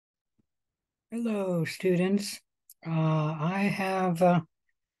Hello, students. I have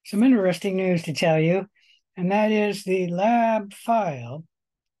some interesting news to tell you, and that is the lab file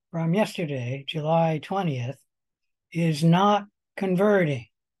from yesterday, July 20th, is not converting.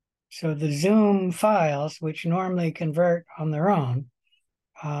 So the Zoom files, which normally convert on their own,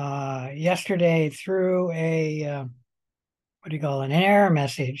 yesterday threw what do you call it, an error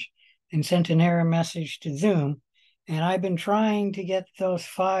message and sent an error message to Zoom. And I've been trying to get those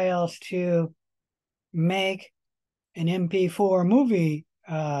files to make an MP4 movie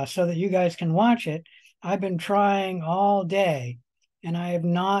so that you guys can watch it. I've been trying all day and I have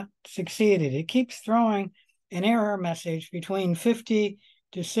not succeeded. It keeps throwing an error message between 50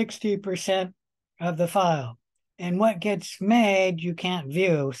 to 60% of the file. And what gets made, you can't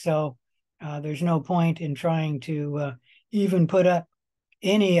view. So there's no point in trying to even put up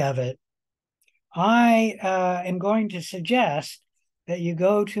any of it. I am going to suggest that you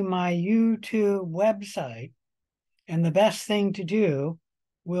go to my YouTube website, and the best thing to do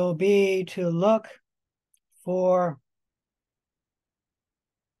will be to look for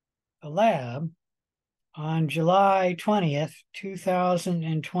a lab on July 20th,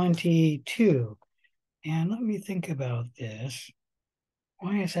 2022. And let me think about this.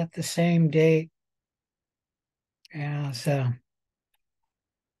 Why is that the same date as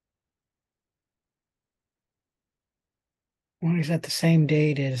why is that the same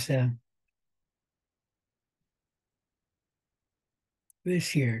date as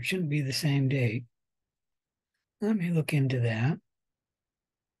this year? It shouldn't be the same date. Let me look into that.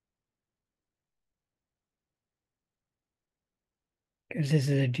 Because this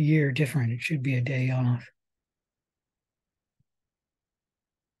is a year different. It should be a day off.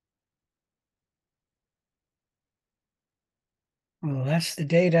 Well, that's the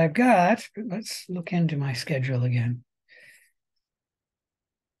date I've got, but let's look into my schedule again.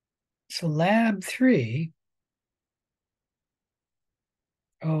 So lab 3.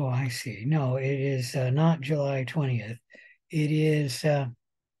 Oh, I see. No, it is not July 20th. It is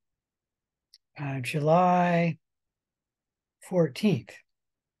July 14th.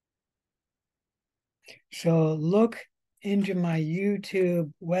 So look into my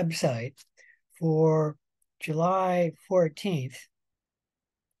YouTube website for July 14th,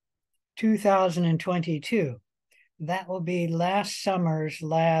 2022. That will be last summer's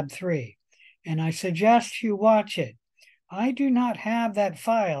Lab 3. And I suggest you watch it. I do not have that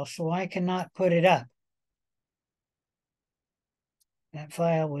file, so I cannot put it up. That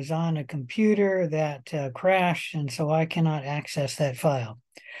file was on a computer that crashed, and so I cannot access that file.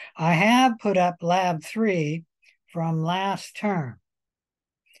 I have put up Lab 3 from last term,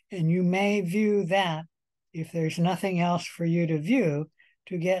 and you may view that if there's nothing else for you to view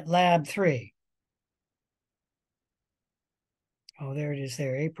to get Lab 3. Oh, there it is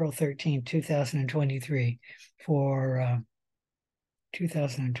there, April 13, 2023 for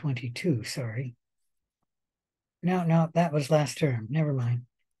 2022, sorry. No, that was last term. Never mind.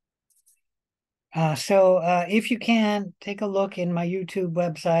 So if you can, take a look in my YouTube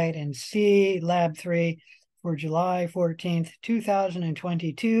website and see Lab 3 for July 14th,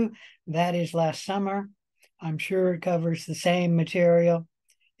 2022. That is last summer. I'm sure it covers the same material.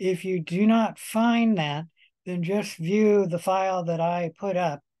 If you do not find that, then just view the file that I put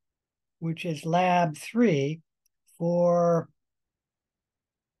up, which is Lab 3 for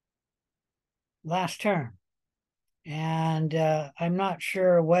last term. And I'm not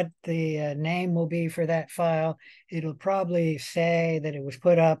sure what the name will be for that file. It'll probably say that it was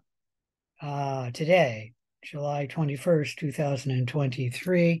put up today, July 21st,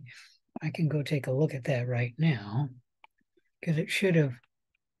 2023. I can go take a look at that right now because it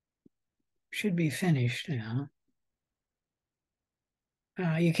should be finished now.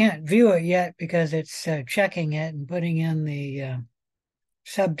 You can't view it yet because it's checking it and putting in the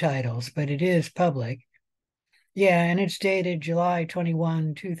subtitles, but it is public. Yeah, and it's dated July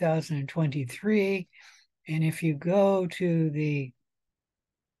 21, 2023. And if you go to the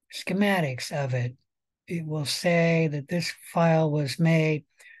schematics of it, it will say that this file was made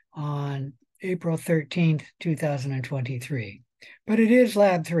on April 13th, 2023. But it is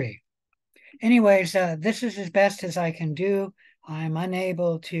Lab 3. Anyways, this is as best as I can do. I'm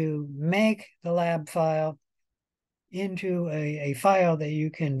unable to make the lab file into a file that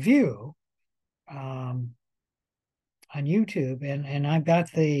you can view on YouTube, and I've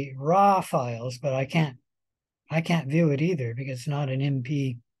got the raw files, but I can't view it either because it's not an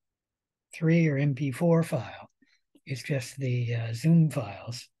MP3 or MP4 file. It's just the Zoom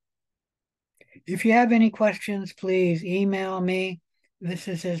files. If you have any questions, please email me. This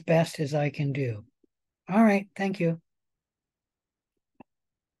is as best as I can do. All right, thank you.